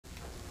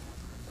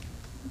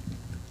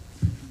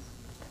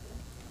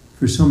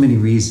For so many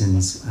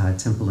reasons,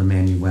 Temple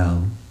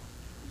Emanu-El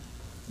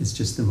is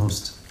just the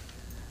most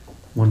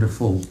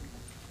wonderful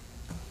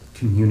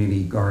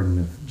community garden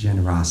of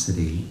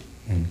generosity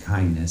and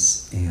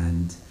kindness.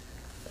 And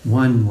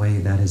one way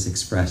that is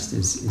expressed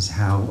is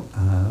how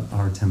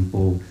our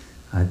temple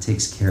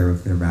takes care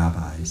of their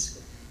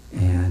rabbis.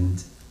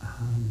 And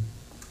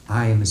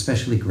I am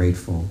especially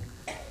grateful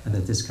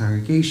that this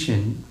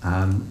congregation,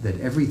 that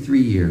every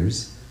 3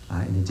 years,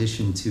 in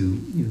addition to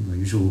my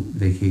usual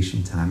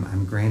vacation time,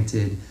 I'm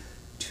granted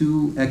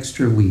 2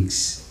 extra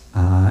weeks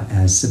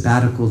as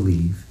sabbatical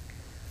leave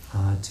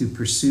to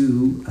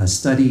pursue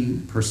study,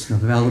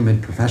 personal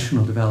development,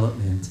 professional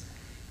development.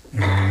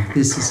 And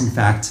this is in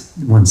fact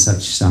one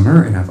such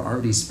summer, and I've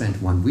already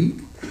spent 1 week,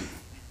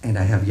 and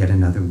I have yet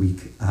another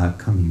week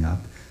coming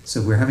up.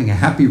 So we're having a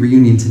happy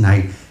reunion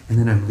tonight, and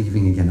then I'm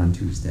leaving again on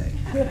Tuesday.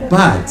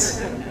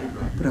 But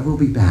I will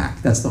be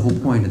back. That's the whole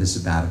point of the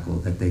sabbatical,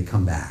 that they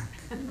come back.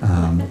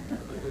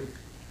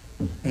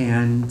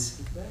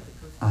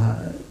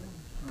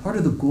 Part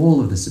of the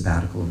goal of the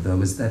sabbatical,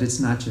 though, is that it's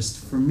not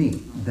just for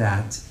me,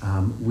 that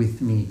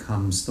with me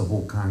comes the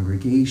whole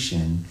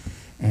congregation.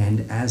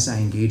 And as I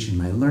engage in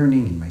my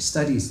learning, in my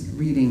studies, and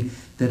reading,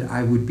 that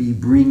I would be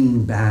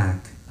bringing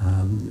back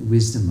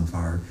wisdom of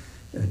our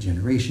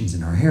generations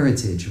and our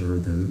heritage, or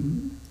the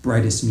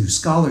brightest new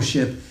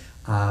scholarship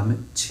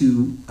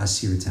to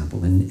us here at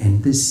Temple.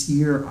 And this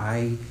year,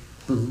 I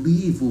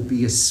believe, will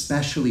be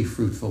especially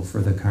fruitful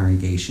for the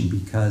congregation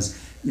because,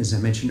 as I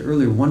mentioned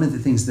earlier, one of the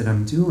things that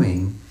I'm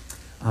doing,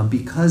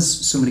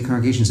 because so many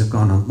congregations have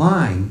gone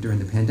online during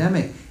the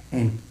pandemic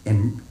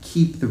and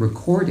keep the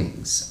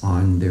recordings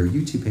on their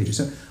YouTube pages,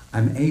 so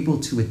I'm able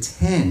to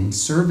attend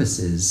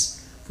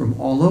services from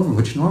all over,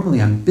 which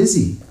normally I'm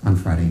busy on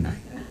Friday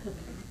night.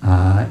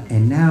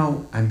 And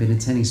now I've been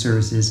attending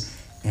services,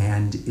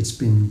 and it's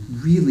been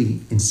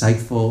really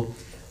insightful.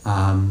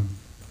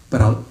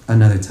 But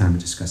another time to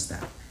discuss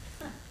that.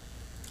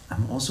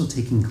 I'm also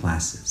taking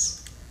classes,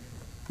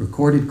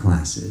 recorded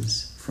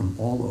classes from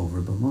all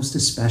over, but most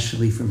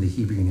especially from the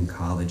Hebrew Union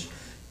College.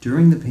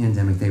 During the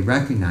pandemic, they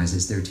recognized,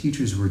 as their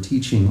teachers were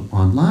teaching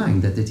online,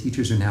 that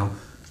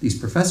these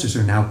professors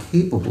are now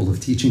capable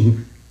of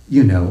teaching,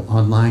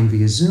 online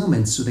via Zoom.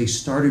 And so they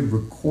started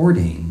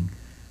recording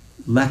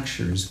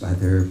lectures by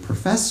their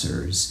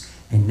professors,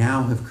 and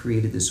now have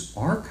created this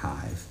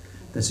archive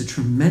that's a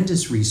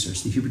tremendous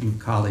resource. The Hebrew Union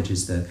College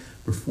is the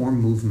Reform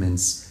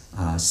Movement's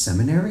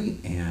seminary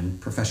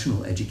and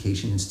professional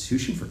education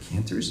institution for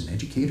cantors and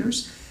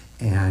educators,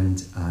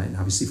 and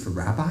obviously for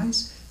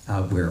rabbis,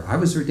 where I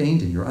was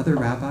ordained and your other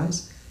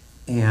rabbis.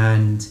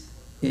 And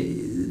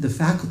the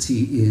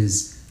faculty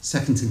is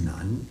second to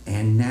none,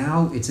 and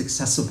now it's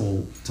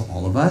accessible to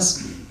all of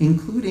us,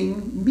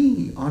 including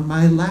me on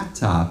my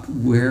laptop,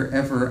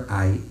 wherever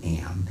I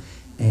am.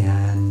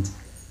 And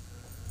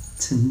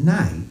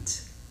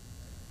tonight,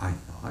 I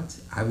thought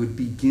I would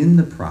begin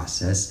the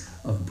process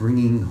of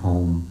bringing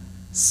home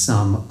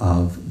some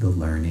of the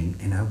learning.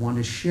 And I want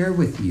to share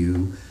with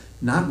you,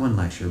 not one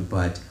lecture,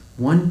 but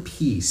one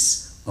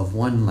piece of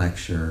one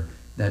lecture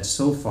that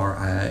so far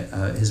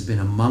has been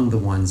among the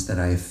ones that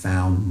I have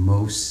found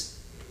most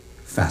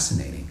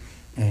fascinating.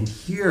 And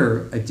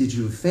here I did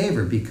you a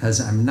favor,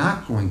 because I'm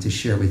not going to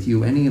share with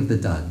you any of the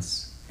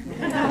duds.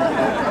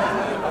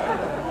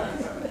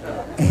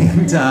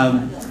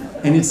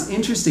 And it's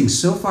interesting,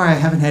 so far I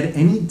haven't had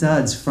any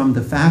duds from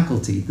the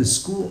faculty. The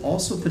school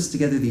also puts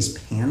together these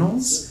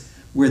panels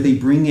where they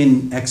bring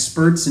in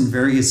experts in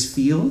various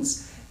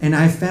fields, and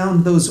I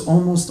found those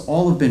almost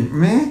all have been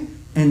meh,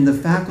 and the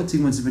faculty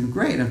ones have been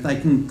great. I'm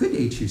thinking, good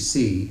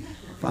HUC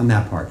on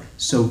that part.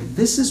 So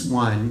this is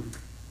one,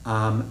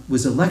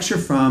 was a lecture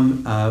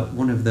from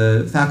one of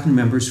the faculty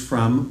members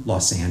from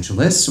Los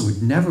Angeles, so we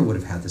never would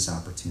have had this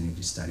opportunity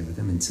to study with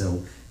him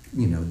until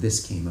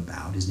this came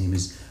about. His name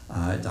is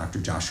Dr.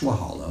 Joshua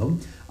Hollow.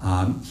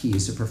 He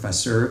is a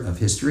professor of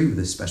history with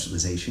a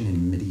specialization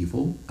in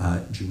medieval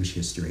Jewish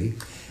history.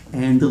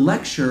 And the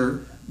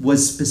lecture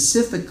was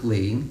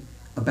specifically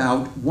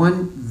about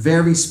one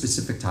very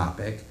specific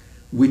topic,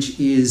 which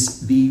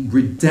is the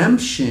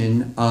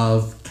redemption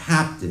of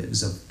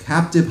captives, of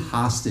captive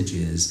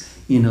hostages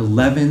in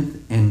 11th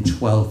and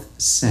 12th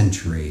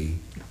century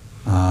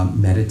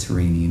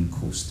Mediterranean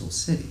coastal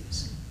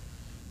cities.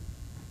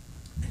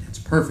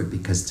 Perfect,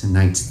 because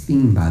tonight's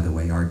theme, by the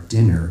way, our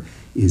dinner,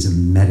 is a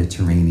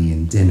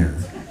Mediterranean dinner.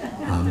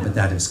 But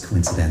that is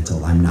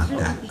coincidental. I'm not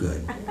that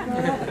good.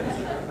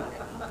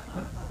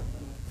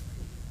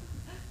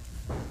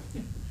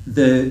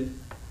 The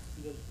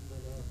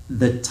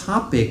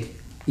topic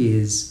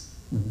is,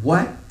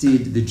 what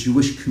did the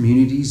Jewish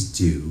communities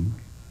do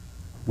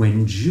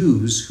when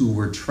Jews who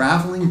were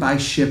traveling by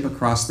ship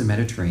across the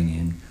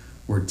Mediterranean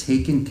were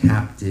taken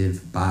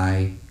captive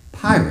by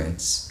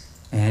pirates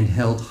and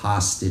held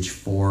hostage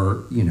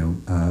for,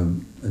 a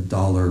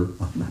dollar,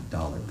 well, not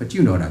dollar, but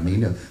you know what I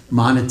mean, a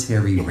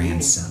monetary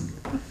ransom.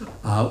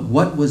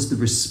 What was the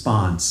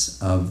response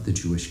of the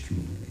Jewish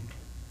community?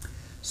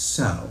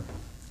 So,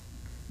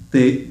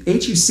 the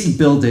HUC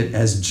billed it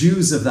as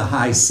Jews of the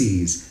High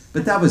Seas,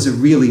 But that was a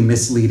really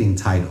misleading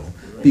title,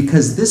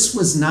 because this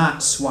was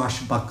not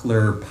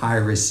swashbuckler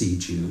piracy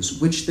Jews,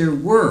 which there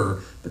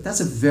were, but that's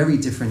a very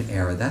different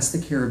era. That's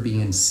the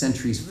Caribbean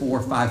centuries,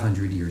 400 or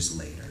 500 years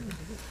later.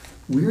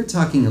 We're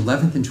talking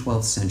 11th and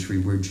 12th century,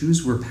 where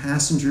Jews were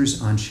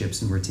passengers on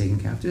ships and were taken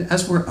captive,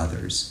 as were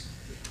others,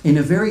 in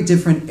a very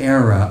different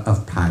era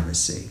of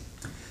piracy.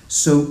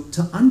 So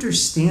to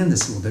understand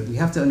this a little bit, we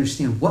have to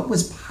understand what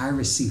was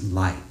piracy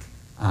like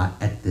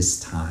at this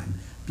time,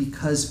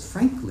 because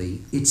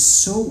frankly, it's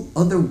so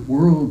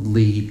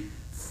otherworldly,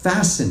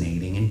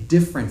 fascinating, and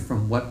different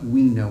from what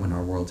we know in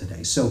our world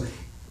today. So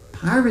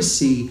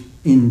piracy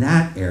in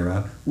that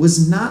era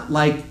was not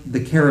like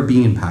the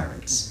Caribbean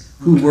pirates,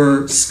 who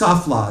were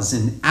scofflaws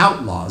and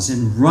outlaws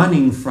and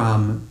running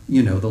from,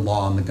 the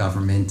law and the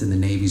government and the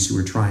navies who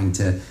were trying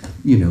to,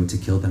 to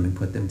kill them and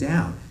put them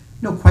down.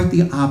 No, quite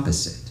the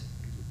opposite.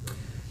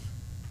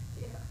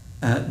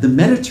 The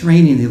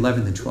Mediterranean in the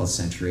 11th and 12th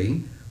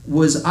century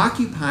was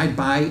occupied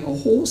by a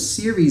whole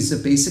series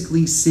of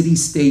basically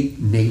city-state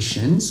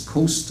nations,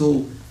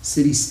 coastal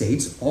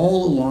city-states,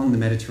 all along the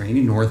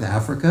Mediterranean, North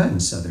Africa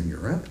and Southern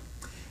Europe.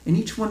 And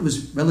each one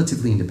was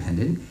relatively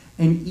independent,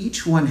 and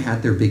each one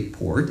had their big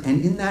port.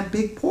 And in that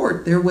big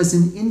port, there was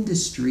an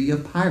industry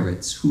of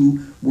pirates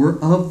who were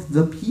of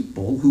the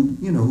people who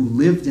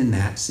lived in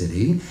that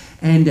city.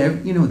 And,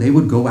 they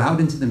would go out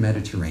into the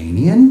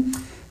Mediterranean,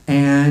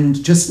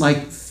 and just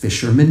like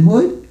fishermen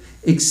would,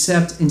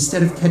 except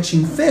instead of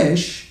catching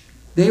fish,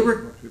 they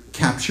were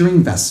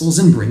capturing vessels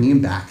and bringing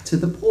them back to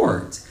the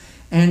port.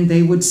 And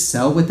they would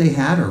sell what they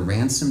had or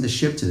ransom the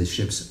ship to the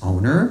ship's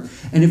owner.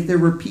 And if there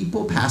were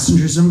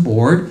passengers on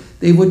board,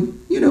 they would,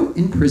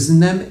 imprison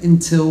them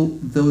until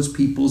those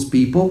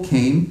people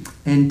came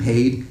and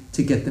paid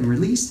to get them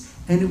released.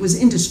 And it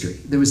was industry.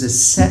 There was a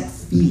set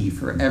fee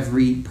for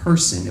every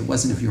person. It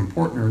wasn't if you're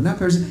important or not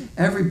person.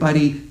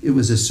 Everybody, it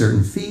was a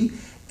certain fee.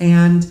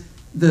 And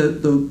the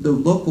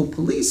local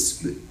police,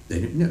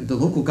 the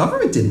local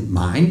government didn't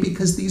mind,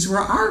 because these were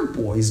our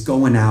boys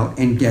going out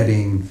and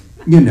getting,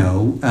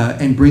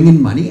 and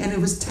bringing money, and it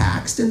was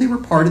taxed, and they were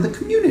part of the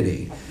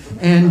community.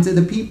 And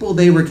the people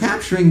they were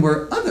capturing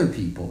were other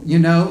people,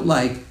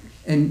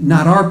 and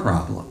not our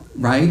problem,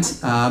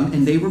 right?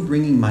 And they were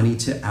bringing money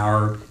to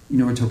our,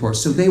 into our port.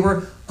 So they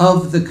were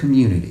of the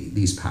community,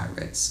 these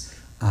pirates.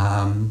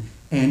 And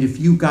if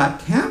you got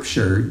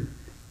captured,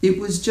 it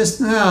was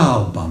just,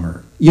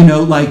 bummer.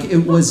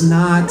 It was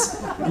not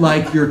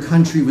like your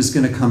country was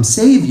going to come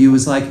save you. It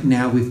was like,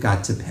 now we've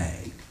got to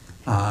pay.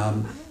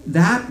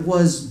 That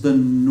was the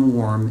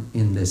norm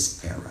in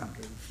this era.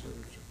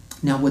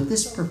 Now, what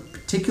this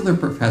particular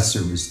professor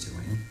was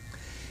doing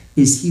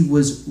is he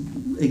was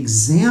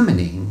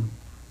examining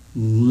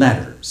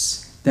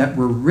letters that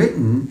were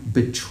written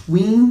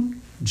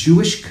between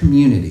Jewish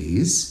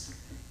communities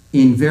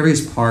in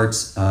various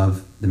parts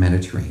of the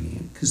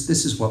Mediterranean, because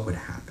this is what would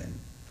happen.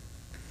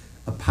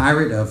 A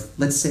pirate of,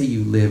 let's say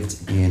you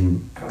lived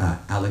in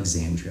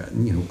Alexandria,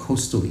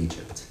 coastal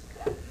Egypt.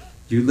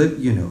 You live,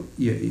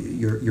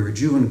 you're a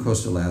Jew in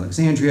coastal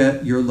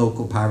Alexandria. Your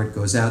local pirate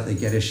goes out, they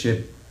get a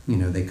ship,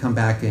 they come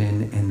back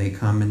in, and they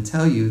come and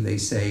tell you, they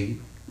say,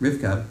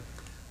 Rivka,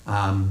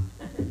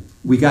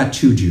 we got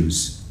 2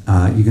 Jews.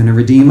 You gonna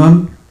redeem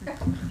them?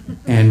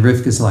 And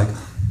Rivka's like,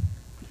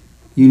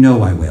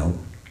 I will.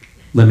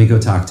 Let me go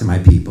talk to my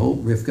people.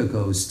 Rivka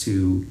goes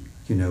to,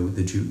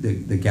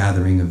 the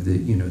gathering of the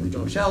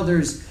Jewish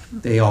elders.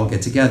 They all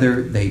get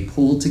together. They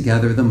pull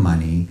together the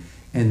money,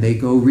 and they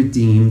go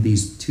redeem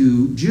these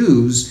 2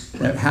 Jews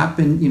that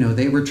happened.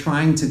 They were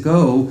trying to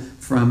go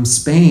from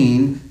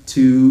Spain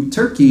to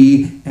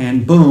Turkey,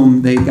 and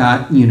boom, they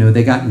got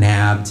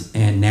nabbed,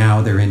 and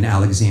now they're in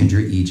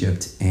Alexandria,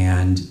 Egypt,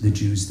 and the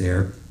Jews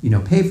there,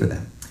 pay for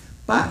them.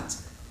 But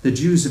the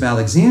Jews of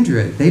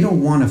Alexandria, they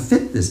don't want to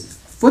foot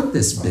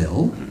this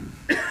bill.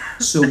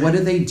 So what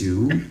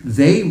do?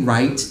 They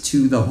write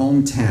to the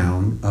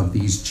hometown of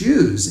these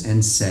Jews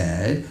and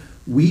said,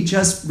 we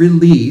just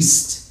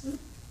released,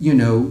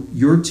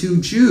 your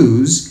 2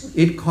 Jews,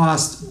 it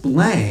cost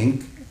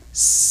blank,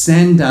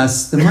 send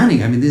us the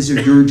money. I mean, these are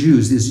your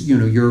Jews, this is,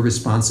 your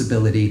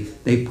responsibility.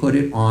 They put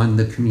it on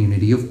the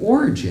community of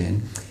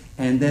origin.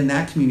 And then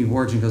that community of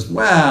origin goes,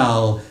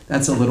 well,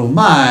 that's a little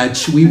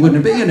much. We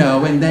wouldn't have been,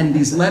 and then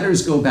these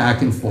letters go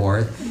back and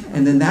forth.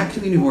 And then that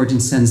community of origin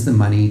sends the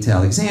money to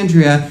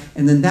Alexandria.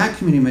 And then that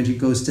community of origin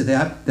goes to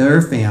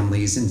their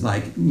families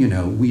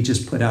and we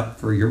just put up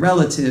for your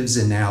relatives,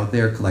 and now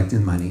they're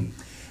collecting money.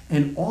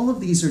 And all of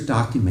these are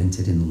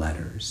documented in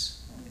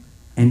letters.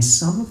 And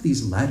some of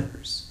these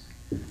letters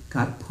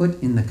got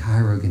put in the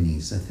Cairo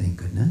Geniza, thank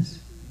goodness,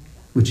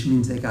 which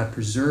means they got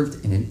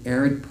preserved in an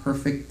arid,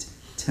 perfect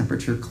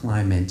temperature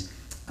climate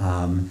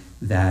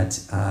that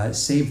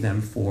saved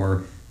them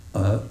for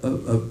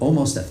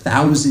almost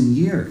 1,000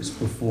 years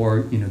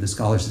before the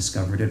scholars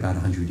discovered it about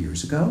 100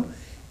 years ago.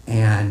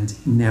 And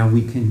now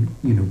we can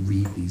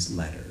read these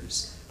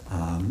letters.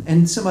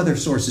 And some other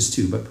sources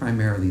too, but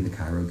primarily the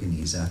Cairo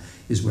Geniza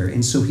is where.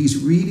 And so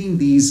he's reading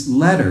these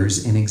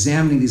letters and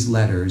examining these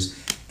letters,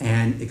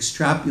 and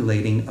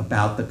extrapolating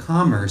about the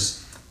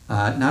commerce,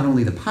 not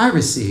only the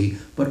piracy,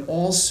 but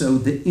also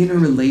the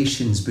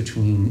interrelations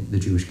between the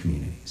Jewish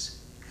communities.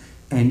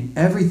 And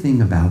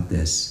everything about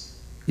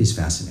this is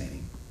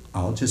fascinating.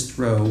 I'll just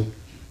throw,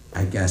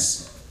 I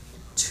guess,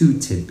 2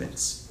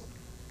 tidbits.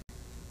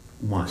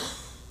 1,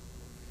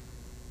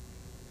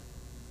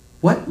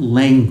 what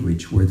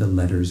language were the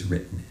letters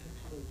written in?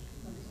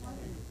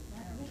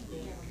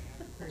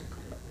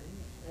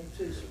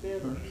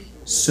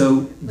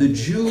 So the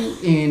Jew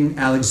in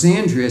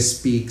Alexandria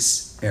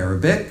speaks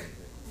Arabic.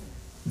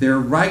 They're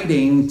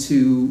writing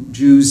to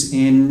Jews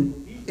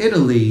in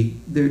Italy,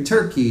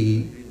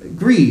 Turkey,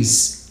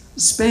 Greece,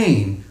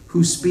 Spain,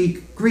 who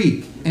speak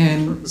Greek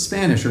and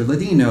Spanish or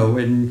Ladino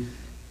and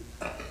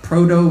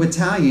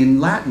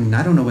Proto-Italian, Latin.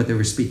 I don't know what they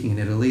were speaking in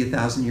Italy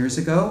 1,000 years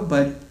ago,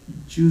 but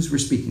Jews were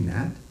speaking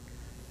that.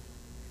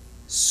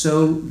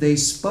 So they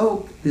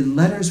spoke, the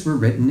letters were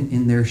written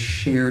in their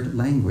shared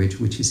language,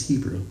 which is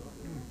Hebrew.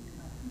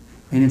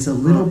 And it's a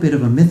little bit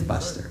of a myth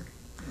buster.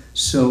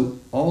 So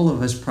all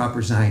of us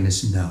proper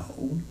Zionists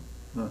know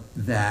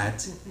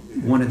that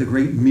one of the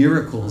great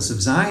miracles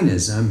of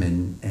Zionism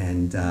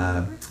and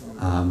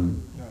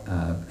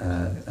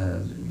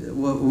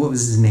what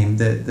was his name?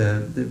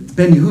 The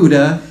Ben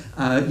Yehuda,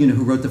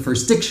 who wrote the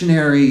first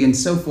dictionary and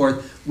so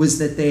forth, was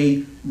that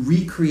they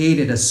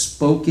recreated a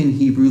spoken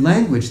Hebrew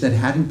language that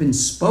hadn't been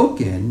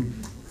spoken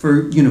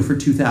for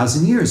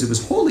 2,000 years. It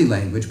was holy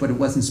language, but it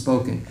wasn't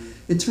spoken.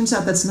 It turns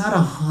out that's not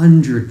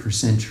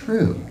 100%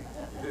 true.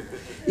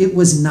 It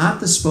was not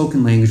the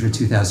spoken language for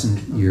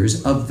 2,000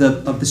 years of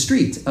the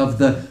street, of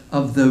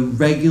the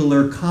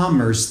regular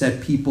commerce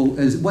that people.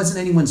 It wasn't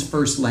anyone's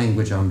first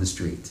language on the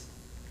street.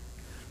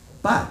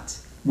 But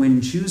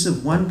when Jews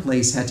of one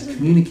place had to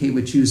communicate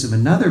with Jews of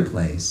another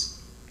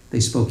place, they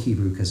spoke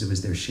Hebrew because it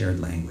was their shared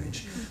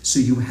language. So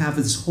you have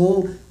this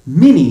whole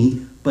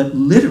mini but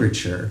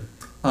literature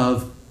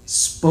of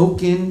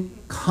spoken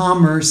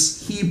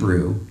commerce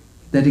Hebrew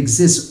that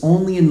exists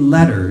only in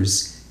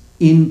letters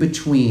in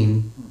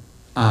between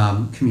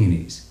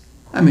communities.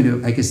 I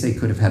mean, I guess they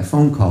could have had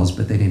phone calls,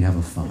 but they didn't have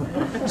a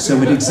phone. So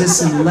it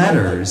exists in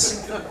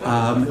letters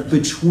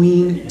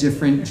between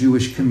different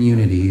Jewish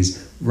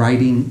communities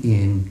writing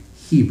in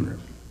Hebrew,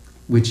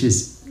 which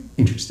is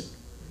interesting.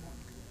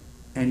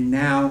 And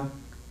now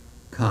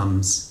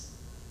comes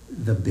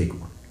the big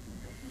one.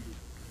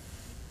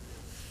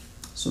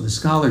 So the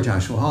scholar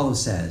Joshua Hollow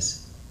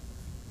says,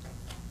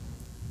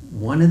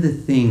 one of the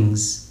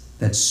things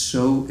that's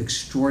so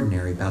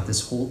extraordinary about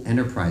this whole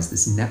enterprise,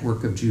 this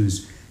network of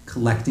Jews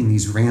collecting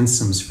these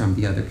ransoms from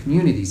the other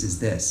communities is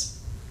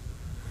this.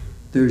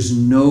 There's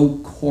no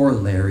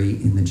corollary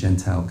in the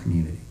Gentile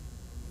community.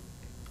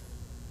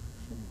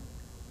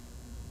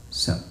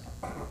 So,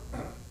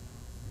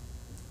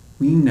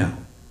 we know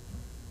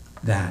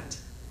that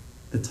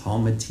the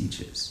Talmud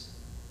teaches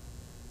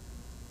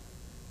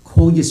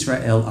Kol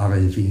Yisrael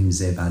Arevim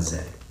Ze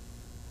Bazeh.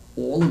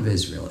 All of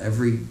Israel,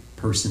 every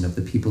person of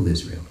the people of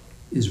Israel,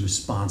 is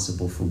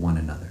responsible for one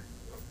another.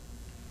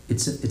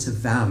 It's a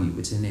value,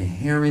 it's an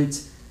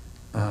inherent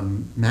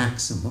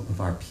maxim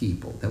of our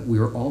people, that we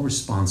are all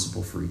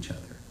responsible for each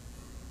other.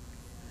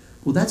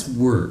 Well, that's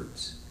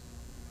words.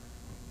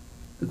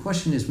 The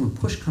question is, when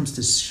push comes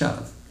to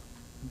shove,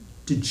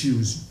 do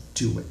Jews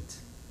do it?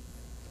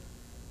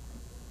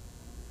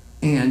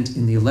 And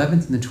in the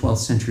 11th and the 12th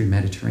century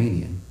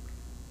Mediterranean,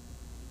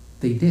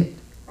 they did,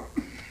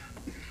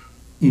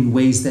 in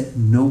ways that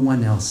no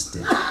one else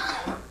did.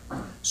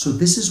 So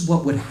this is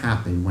what would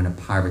happen when a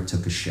pirate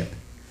took a ship.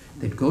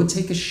 They'd go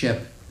take a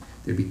ship,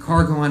 there'd be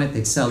cargo on it,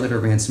 they'd sell it or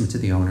ransom it to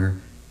the owner,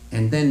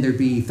 and then there'd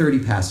be 30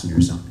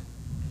 passengers on it.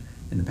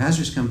 And the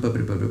passengers come,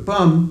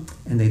 bum,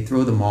 and they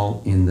throw them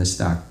all in the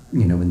stock,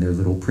 in their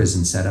little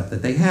prison setup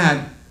that they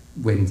had,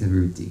 waiting to be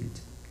redeemed.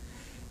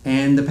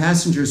 And the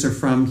passengers are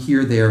from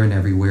here, there, and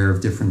everywhere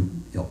of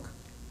different ilk.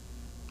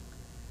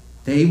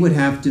 They would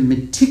have to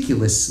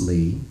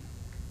meticulously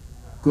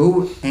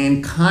go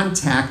and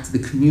contact the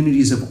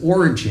communities of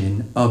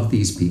origin of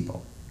these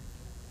people.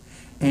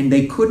 And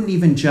they couldn't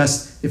even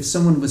just, if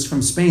someone was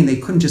from Spain, they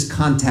couldn't just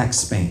contact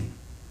Spain.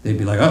 They'd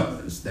be like,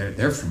 oh,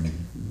 they're from,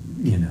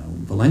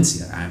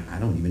 Valencia. I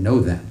don't even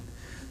know them.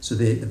 So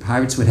the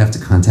pirates would have to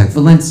contact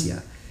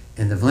Valencia.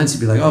 And the Valencia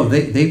would be like, oh,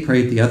 they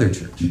pray at the other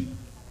church.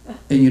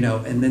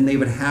 And then they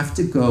would have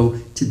to go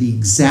to the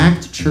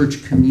exact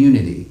church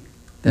community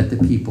that the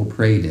people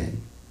prayed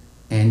in.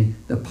 And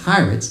the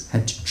pirates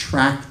had to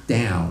track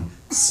down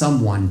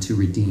someone to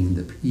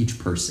redeem each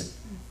person.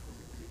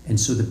 And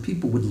so the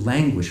people would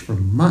languish for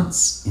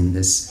months in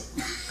this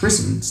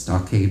prison,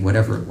 stockade,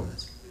 whatever it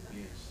was.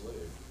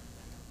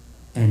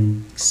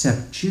 And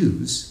except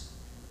Jews,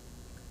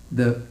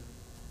 the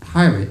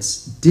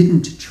pirates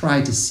didn't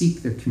try to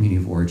seek their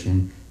community of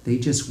origin. They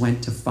just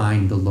went to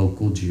find the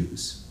local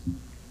Jews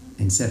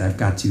and said, I've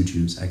got 2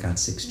 Jews, I got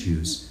 6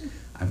 Jews.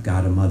 I've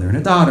got a mother and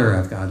a daughter,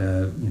 I've got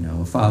a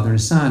father and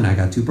a son, I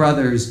got 2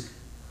 brothers.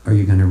 Are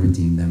you going to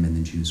redeem them? And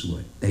the Jews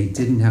would. They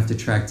didn't have to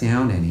track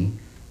down any.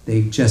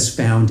 They just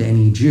found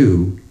any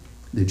Jew.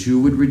 The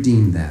Jew would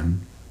redeem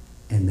them,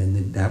 and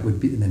then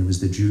then it was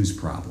the Jews'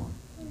 problem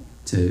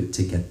to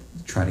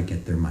try to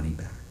get their money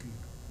back.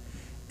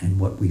 And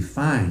what we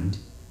find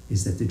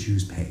is that the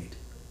Jews paid.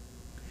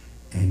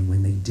 And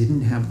when they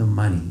didn't have the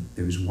money,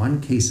 there was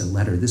one case, a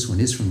letter, this one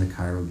is from the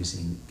Cairo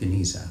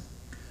Geniza,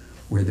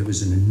 where there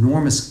was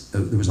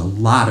there was a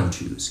lot of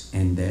Jews,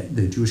 and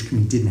the Jewish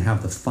community didn't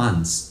have the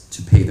funds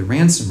to pay the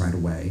ransom right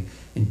away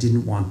and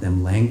didn't want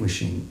them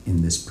languishing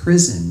in this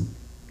prison.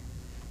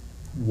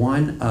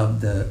 One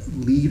of the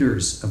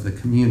leaders of the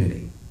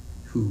community,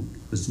 who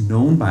was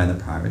known by the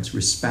pirates,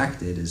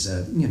 respected as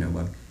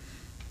an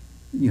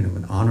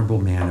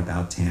honorable man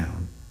about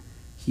town,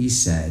 he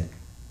said,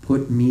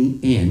 "Put me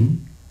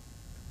in.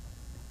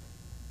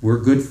 We're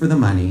good for the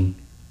money.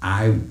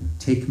 I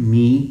take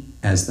me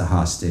as the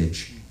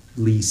hostage.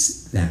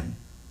 Release them."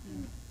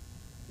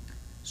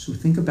 So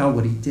think about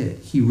what he did.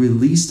 He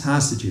released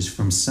hostages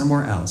from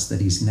somewhere else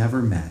that he's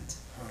never met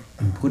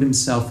and put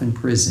himself in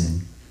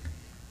prison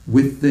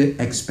with the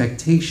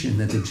expectation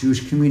that the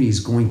Jewish community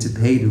is going to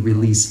pay to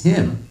release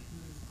him.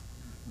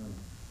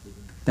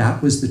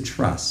 That was the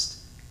trust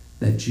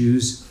that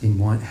Jews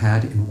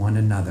had in one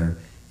another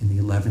in the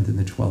 11th and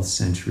the 12th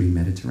century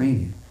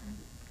Mediterranean.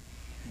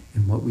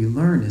 And what we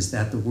learn is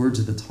that the words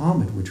of the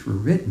Talmud, which were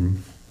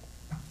written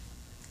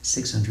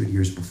 600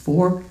 years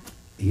before,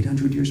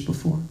 800 years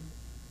before,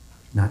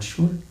 not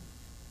sure,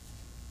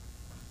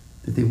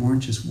 that they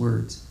weren't just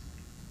words.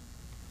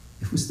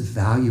 It was the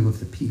value of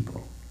the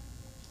people.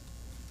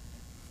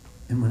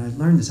 And when I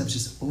learned this, I was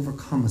just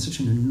overcome with such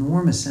an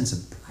enormous sense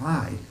of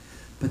pride.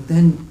 But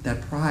then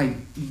that pride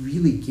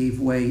really gave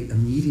way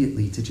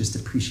immediately to just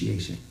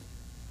appreciation.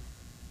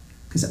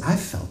 Because I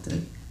felt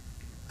it.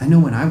 I know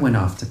when I went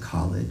off to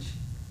college,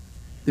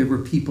 there were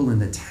people in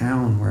the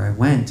town where I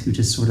went who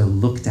just sort of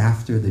looked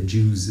after the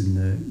Jews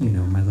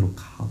in my little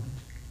college.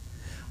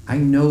 I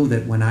know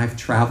that when I've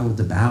traveled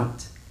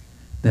about,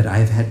 that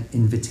I've had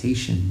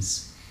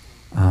invitations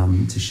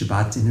to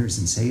Shabbat dinners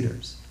and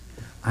Seders.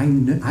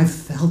 I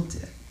felt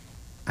it.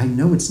 I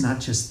know it's not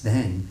just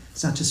then.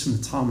 It's not just from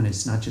the Talmud.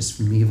 It's not just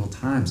from medieval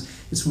times.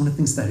 It's one of the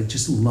things that I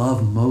just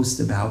love most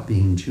about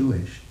being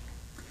Jewish.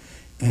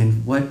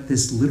 And what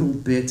this little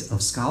bit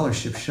of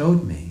scholarship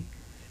showed me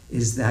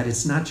is that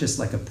it's not just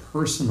like a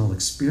personal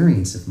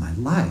experience of my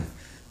life,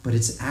 but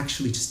it's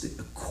actually just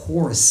a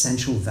core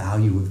essential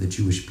value of the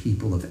Jewish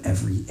people of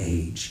every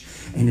age.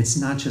 And it's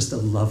not just a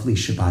lovely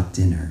Shabbat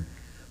dinner,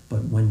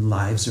 but when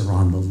lives are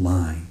on the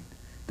line,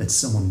 that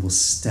someone will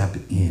step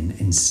in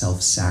and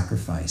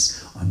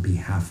self-sacrifice on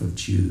behalf of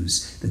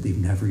Jews that they've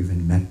never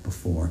even met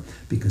before,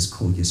 because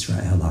Kol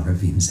Yisrael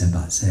Aravim Ze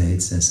Ba'zeh,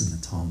 it says in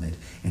the Talmud.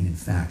 And in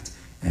fact,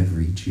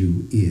 every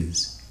Jew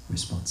is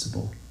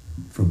responsible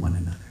for one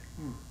another.